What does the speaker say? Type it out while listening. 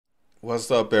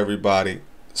What's up, everybody?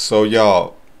 So,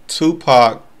 y'all,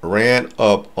 Tupac ran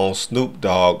up on Snoop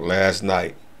Dogg last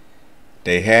night.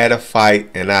 They had a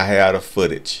fight, and I had the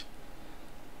footage.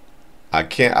 I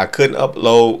couldn't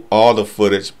upload all the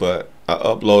footage, but I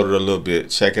uploaded a little bit.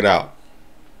 Check it out.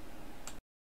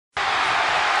 And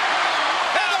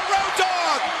the Road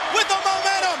Dogg with the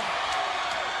momentum.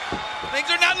 Things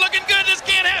are not looking good. This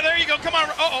can't happen. There you go. Come on.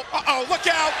 Uh-oh. Look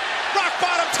out. Rock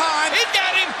bottom time. He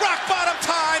got him. Rock bottom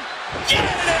time. Get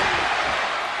it.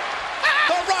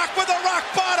 The Rock with the rock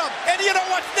bottom. And you know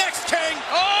what's next, King?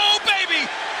 Oh, baby.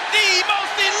 The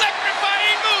most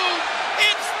electrifying move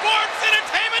in sports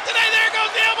entertainment today. There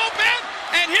goes the elbow pin.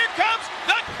 And here comes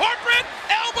the corporate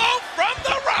elbow from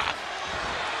the Rock.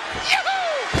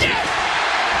 Yoo-hoo! Yes!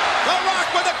 The Rock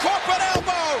with the corporate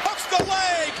elbow. Hooks the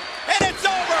leg. And it's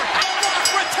over. The Rock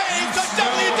retains the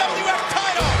WWF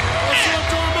title.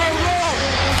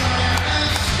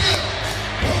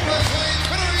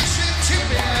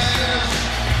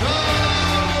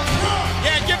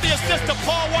 Yeah, give the assist to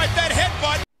Paul White. That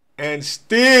headbutt. And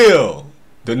still,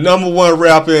 the #1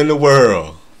 rapper in the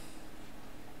world.